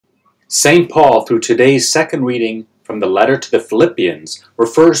St. Paul, through today's second reading from the letter to the Philippians,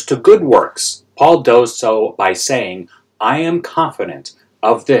 refers to good works. Paul does so by saying, I am confident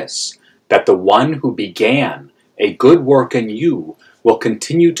of this, that the one who began a good work in you will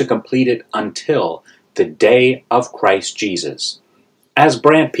continue to complete it until the day of Christ Jesus. As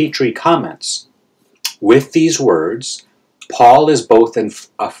Brant Petrie comments, with these words, Paul is both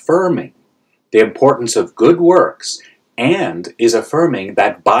affirming the importance of good works and is affirming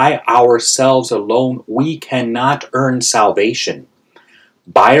that by ourselves alone we cannot earn salvation.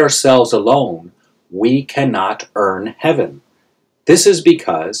 By ourselves alone we cannot earn heaven. This is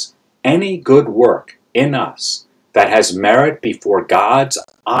because any good work in us that has merit before God's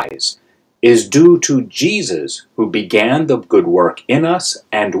eyes is due to Jesus, who began the good work in us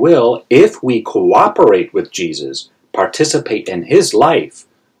and will, if we cooperate with Jesus, participate in his life,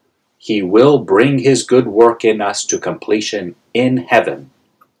 he will bring his good work in us to completion in heaven.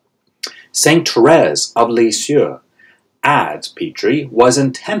 Saint Therese of Lisieux, adds Petrie, was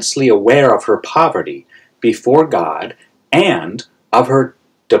intensely aware of her poverty before God and of her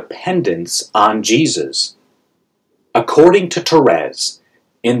dependence on Jesus. According to Therese,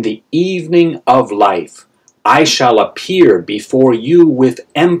 in the evening of life, I shall appear before you with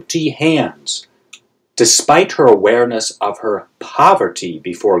empty hands. Despite her awareness of her poverty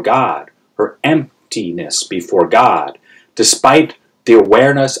before God, her emptiness before God, despite the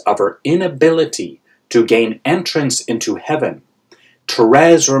awareness of her inability to gain entrance into heaven,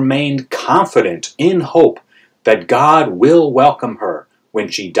 Therese remained confident in hope that God will welcome her when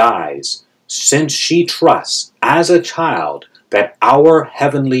she dies, since she trusts as a child that our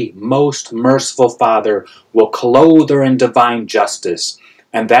heavenly, most merciful Father will clothe her in divine justice,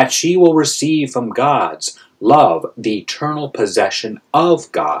 and that she will receive from God's love the eternal possession of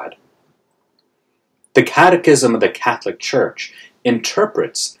God. The Catechism of the Catholic Church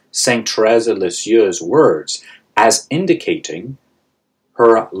interprets St. Therese of Lisieux's words as indicating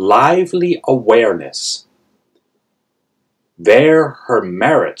her lively awareness that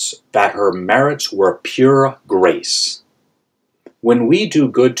her merits were pure grace. When we do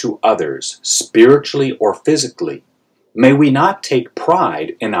good to others, spiritually or physically, may we not take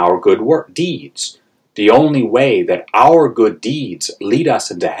pride in our good deeds. The only way that our good deeds lead us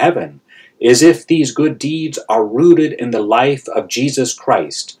into heaven is if these good deeds are rooted in the life of Jesus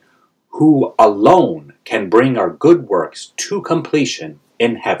Christ, who alone can bring our good works to completion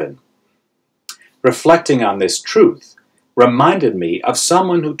in heaven. Reflecting on this truth reminded me of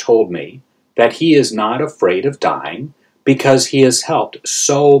someone who told me that he is not afraid of dying because he has helped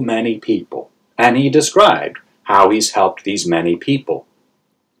so many people, and he described how he's helped these many people.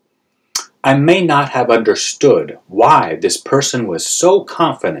 I may not have understood why this person was so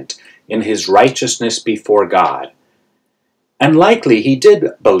confident in his righteousness before God, and likely he did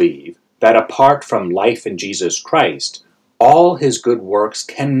believe that apart from life in Jesus Christ, all his good works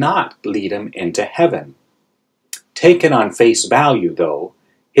cannot lead him into heaven. Taken on face value, though,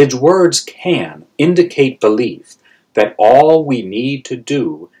 his words can indicate belief that all we need to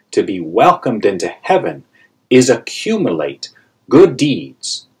do to be welcomed into heaven is accumulate good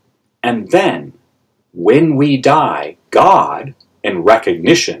deeds, and then, when we die, God, in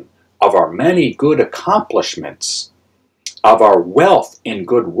recognition of our many good accomplishments, of our wealth in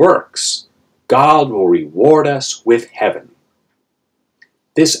good works, God will reward us with heaven.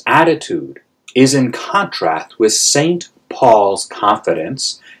 This attitude is in contrast with St. Paul's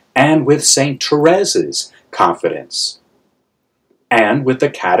confidence and with St. Therese's confidence, and with the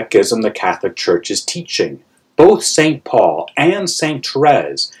Catechism the Catholic Church is teaching. Both St. Paul and St.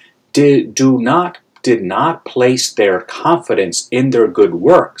 Therese did not place their confidence in their good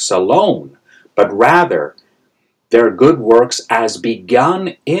works alone, but rather their good works as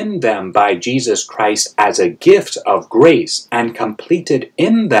begun in them by Jesus Christ as a gift of grace and completed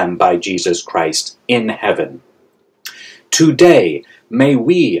in them by Jesus Christ in heaven. Today, may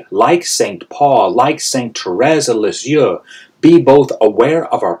we, like St. Paul, like St. Therese of Lisieux, be both aware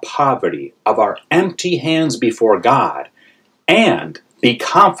of our poverty, of our empty hands before God, and be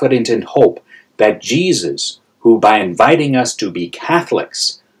confident in hope that Jesus, who by inviting us to be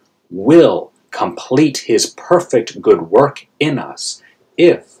Catholics, will complete his perfect good work in us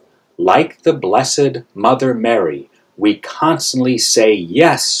if, like the Blessed Mother Mary, we constantly say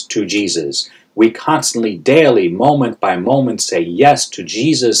yes to Jesus. We constantly, daily, moment by moment, say yes to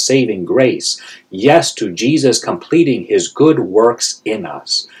Jesus' saving grace, yes to Jesus completing his good works in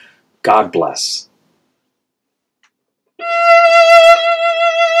us. God bless.